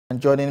And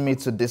joining me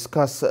to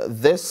discuss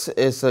this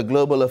is a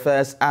global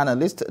affairs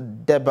analyst,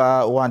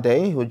 Deba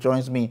Uwadiae, who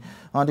joins me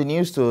on the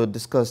news to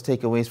discuss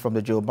takeaways from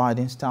the Joe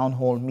Biden's town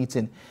hall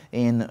meeting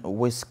in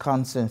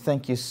Wisconsin.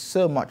 Thank you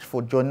so much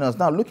for joining us.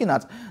 Now, looking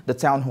at the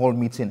town hall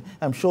meeting,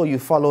 I'm sure you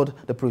followed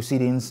the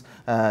proceedings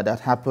that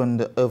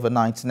happened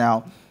overnight.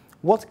 Now,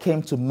 what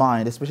came to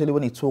mind, especially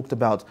when he talked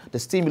about the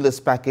stimulus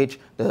package,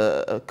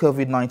 the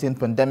COVID-19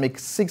 pandemic,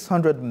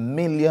 600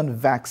 million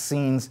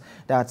vaccines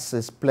that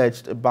is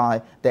pledged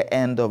by the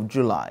end of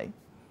July?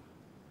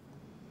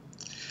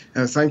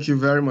 Thank you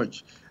very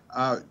much.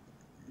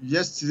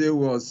 Yesterday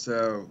was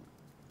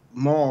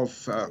more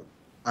of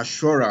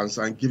assurance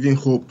and giving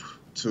hope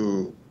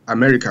to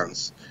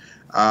Americans.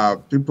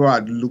 People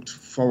had looked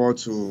forward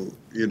to,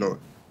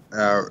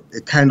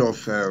 a kind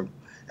of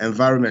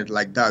environment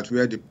like that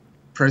where the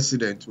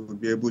president will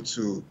be able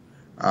to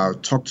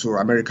talk to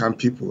American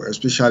people,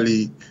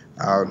 especially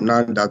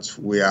now that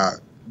we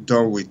are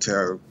done with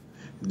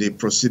the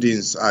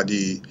proceedings at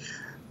the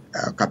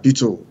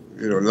Capitol,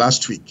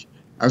 last week.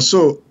 And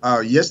so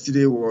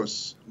yesterday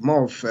was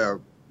more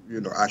of,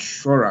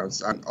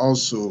 assurance and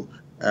also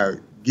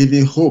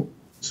giving hope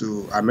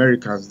to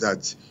Americans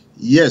that,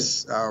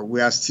 yes,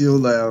 we are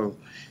still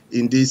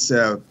in this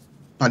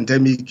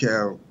pandemic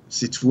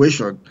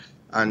situation,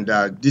 and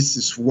this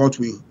is what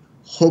we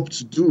hope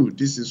to do.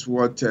 This is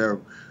what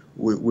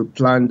we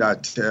plan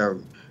that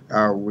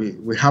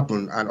we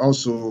happen, and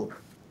also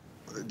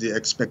the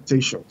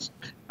expectations.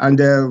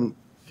 And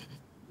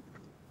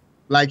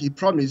like he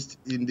promised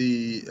in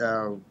the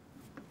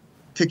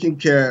taking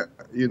care,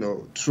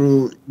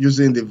 through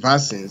using the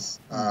vaccines,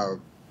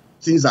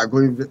 things are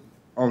going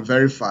on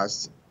very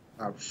fast.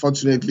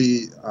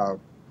 Fortunately,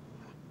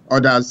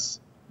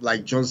 others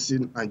like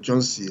Johnson &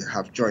 Johnson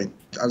have joined.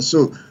 And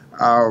so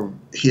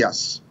he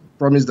has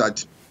promised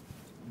that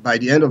by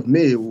the end of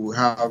May, we will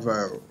have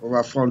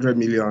over 400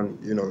 million,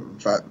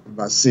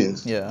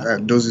 vaccines,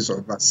 doses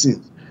of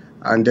vaccines.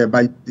 And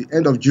by the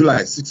end of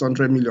July,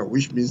 600 million,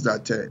 which means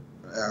that a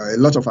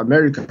lot of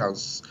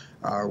Americans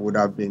would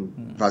have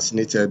been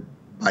vaccinated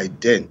by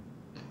then.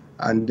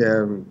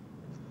 And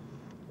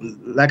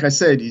like I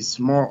said, it's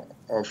more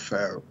of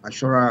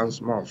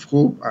assurance, more of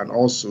hope, and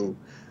also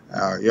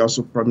he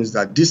also promised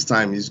that this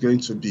time is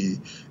going to be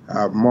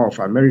more of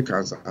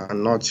Americans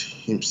and not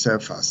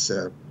himself as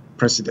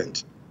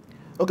president.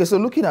 Okay, so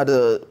looking at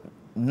the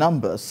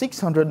number,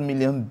 600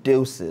 million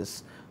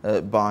doses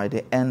by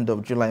the end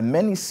of July,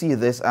 many see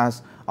this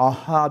as a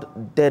hard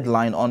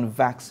deadline on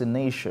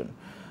vaccination.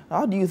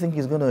 How do you think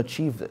he's going to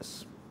achieve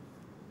this?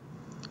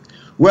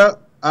 Well,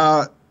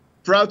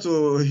 prior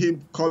to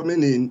him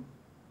coming in,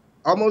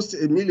 almost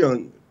 1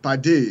 million per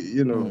day,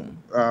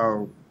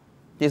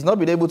 He's not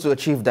been able to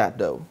achieve that,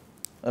 though.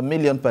 1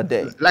 million per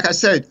day. Like I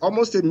said,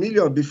 almost 1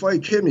 million before he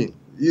came in,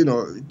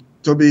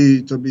 to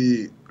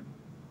be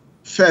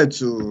fair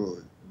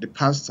to the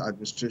past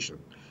administration,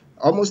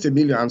 almost 1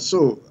 million. And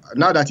so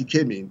now that he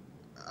came in,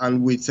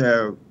 and with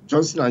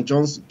Johnson &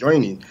 Johnson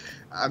joining,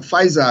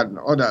 Pfizer and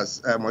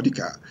others,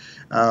 Modica,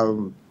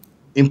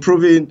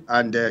 improving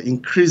and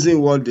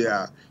increasing what they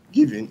are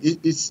giving,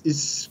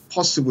 it's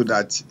possible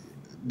that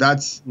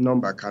that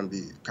number can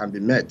be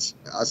met,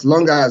 as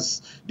long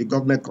as the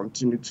government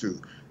continue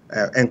to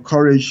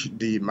encourage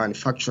the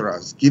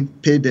manufacturers,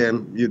 pay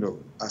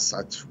them, as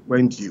at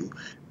when due.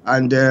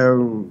 And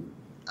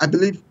I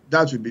believe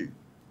that would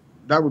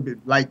be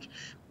like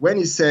when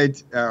he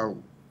said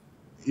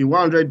in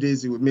 100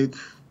 days he would make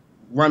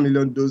 1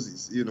 million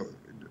doses,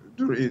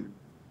 during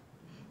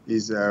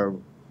his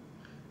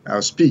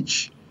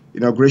speech,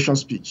 inauguration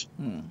speech.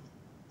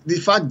 The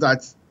fact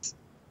that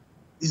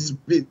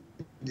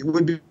it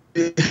would be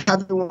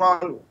having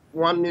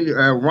 1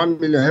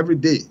 million every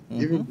day,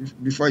 even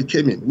before he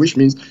came in, which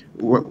means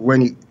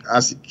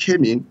as he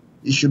came in,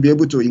 he should be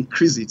able to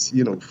increase it,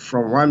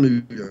 from 1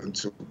 million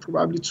to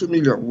probably 2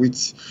 million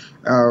with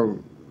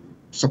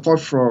support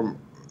from,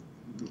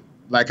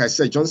 like I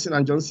said,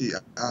 Johnson & Johnson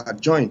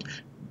joined.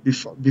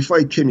 Before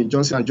he came in,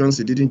 Johnson &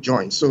 Johnson didn't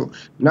join. So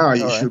now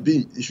he should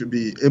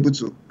be able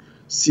to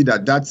see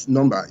that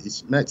number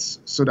is met,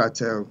 so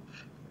that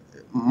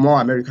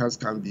more Americans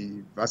can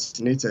be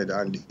vaccinated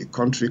and the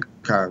country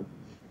can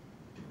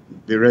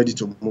be ready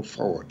to move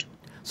forward.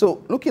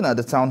 So looking at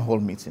the town hall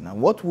meeting,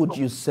 what would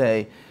you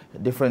say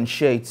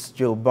differentiates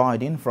Joe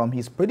Biden from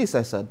his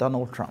predecessor,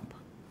 Donald Trump?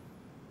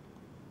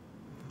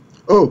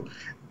 Oh,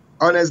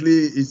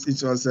 honestly,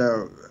 it was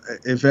a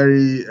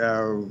very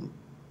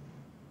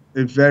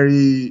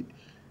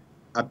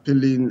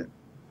appealing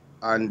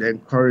and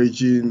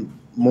encouraging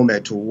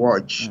moment to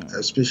watch,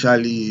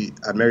 especially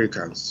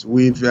Americans.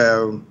 We've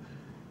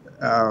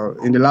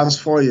in the last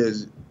 4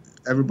 years,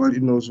 everybody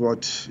knows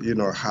what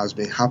has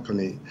been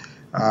happening.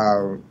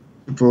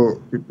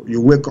 People, you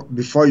wake up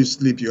before you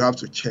sleep, you have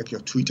to check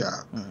your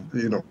Twitter.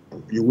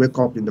 You wake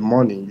up in the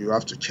morning, you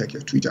have to check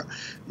your Twitter.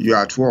 You're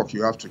at work,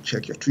 you have to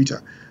check your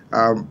Twitter.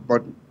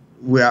 But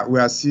we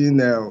are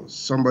seeing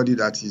somebody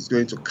that is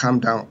going to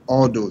calm down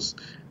all those,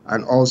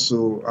 and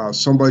also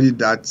somebody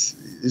that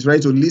is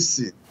ready to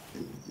listen,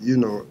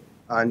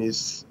 and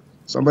is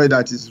somebody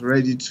that is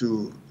ready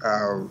to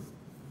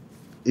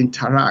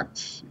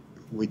interact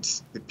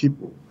with the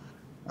people,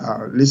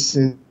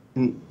 listen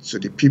to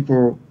the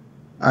people,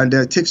 and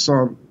take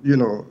some,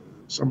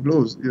 some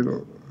blows.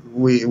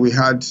 We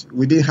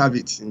didn't have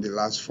it in the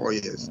last 4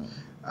 years.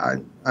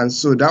 And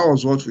so that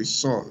was what we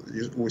saw.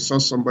 We saw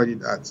somebody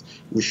that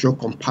will show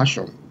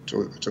compassion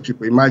to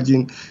people.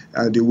 Imagine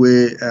the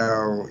way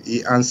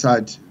he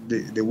answered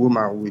the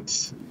woman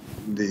with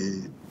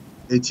the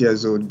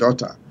 8-year-old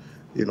daughter,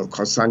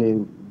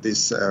 concerning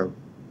this,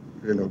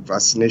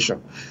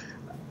 vaccination.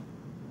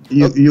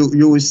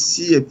 You will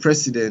see a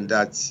president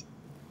that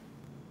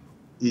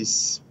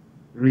is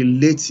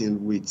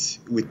relating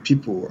with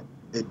people,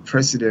 a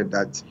president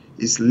that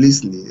is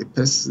listening, a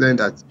president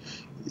that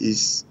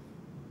is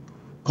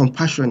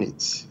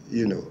compassionate,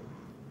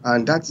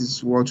 and that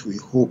is what we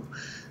hope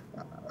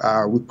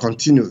will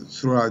continue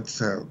throughout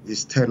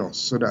his tenure,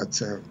 so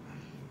that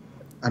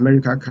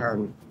America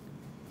can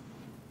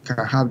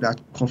have that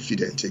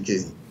confidence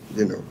again,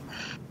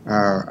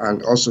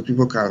 and also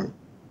people can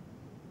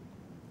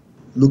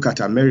look at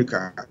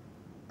America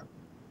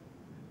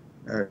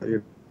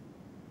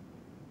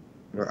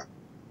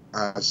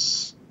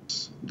as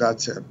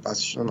that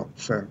bastion of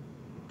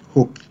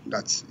hope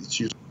that it's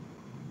used.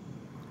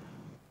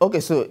 Okay,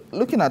 so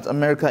looking at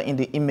America in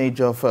the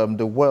image of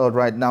the world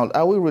right now,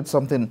 I will read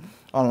something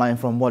online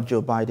from what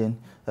Joe Biden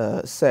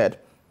said.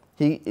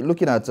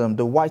 Looking at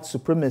the white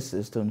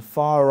supremacists and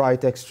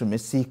far-right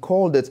extremists, he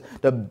called it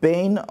the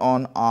bane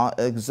on our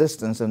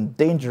existence and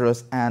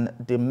dangerous and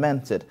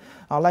demented.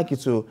 I'd like you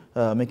to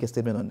make a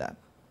statement on that.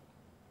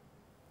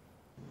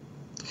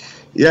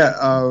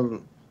 Yeah,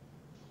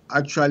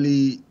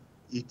 actually,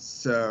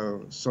 it's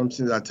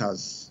something that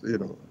has,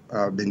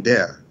 been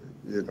there.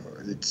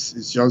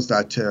 It's just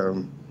that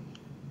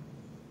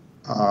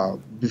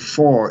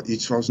before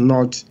it was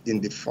not in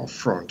the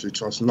forefront.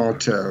 It was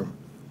not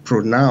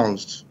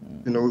pronounced.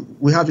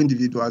 We have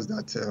individuals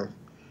that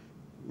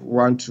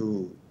want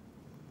to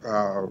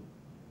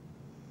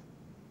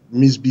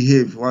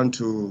misbehave, want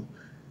to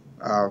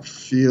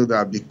feel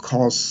that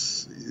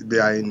because they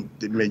are in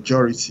the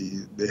majority,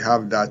 they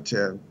have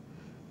that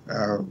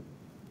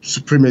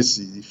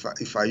supremacy,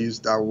 if I use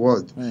that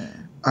word.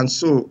 And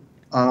so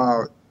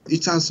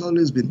it has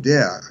always been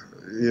there,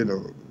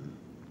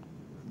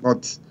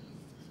 but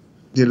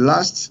the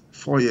last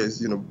 4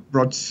 years,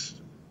 brought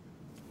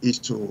it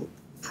to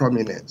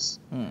prominence.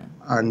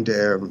 And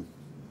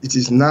it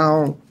is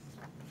now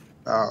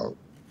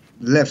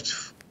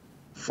left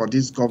for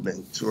this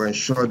government to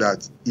ensure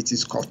that it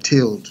is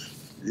curtailed.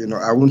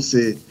 I won't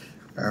say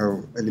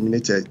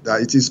eliminated,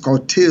 that it is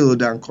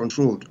curtailed and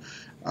controlled.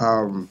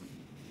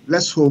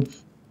 Let's hope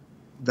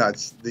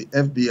that the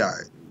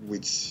FBI,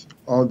 with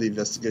all the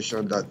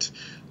investigation that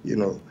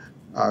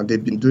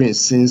they've been doing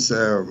since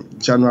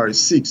January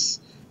 6th,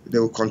 they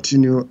will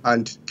continue,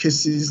 and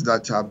cases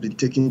that have been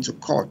taken to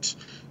court,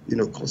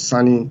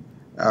 concerning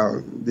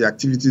the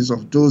activities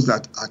of those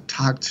that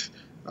attacked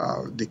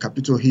the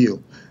Capitol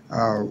Hill,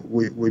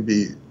 will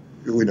be,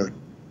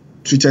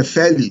 treated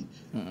fairly,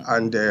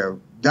 and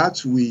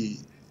that we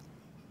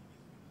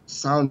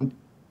sound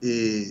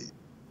a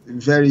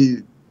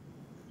very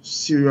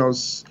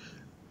serious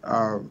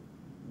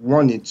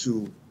warning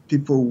to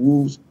people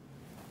who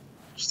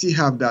still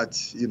have that,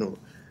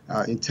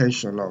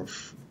 intention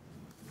of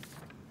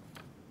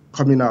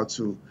coming out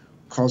to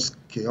cause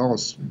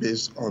chaos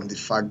based on the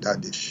fact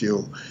that they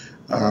feel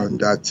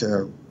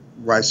that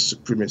white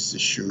supremacy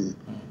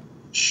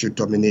should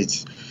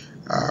dominate.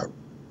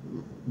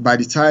 By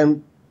the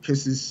time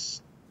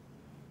cases,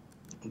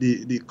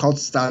 the court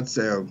starts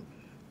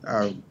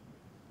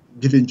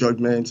giving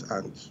judgment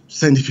and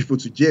sending people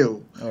to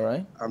jail, all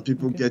right, and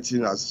people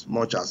getting as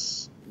much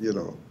as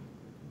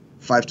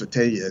 5 to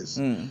 10 years,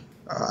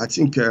 I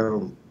think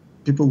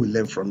people will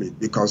learn from it,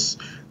 because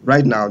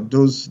right now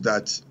those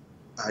that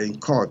are in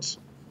court,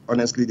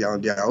 honestly, they are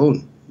on their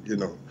own.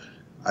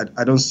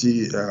 I don't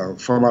see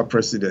former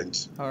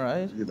president, all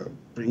right,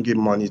 bringing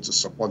money to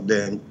support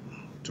them,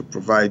 to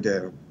provide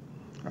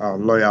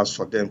lawyers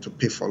for them, to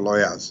pay for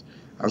lawyers,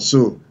 and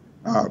so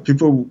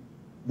people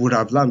would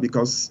have learned,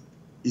 because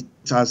it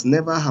has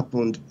never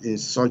happened in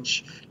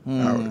such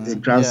a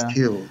grand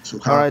scale to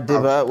have. All right,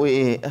 Deba,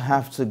 we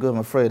have to go, I'm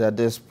afraid, at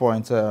this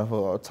point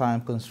for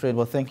time constraint.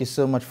 Well, thank you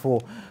so much for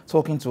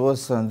talking to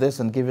us on this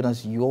and giving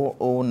us your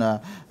own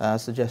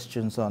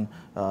suggestions on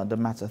the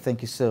matter.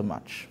 Thank you so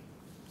much.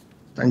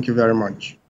 Thank you very much.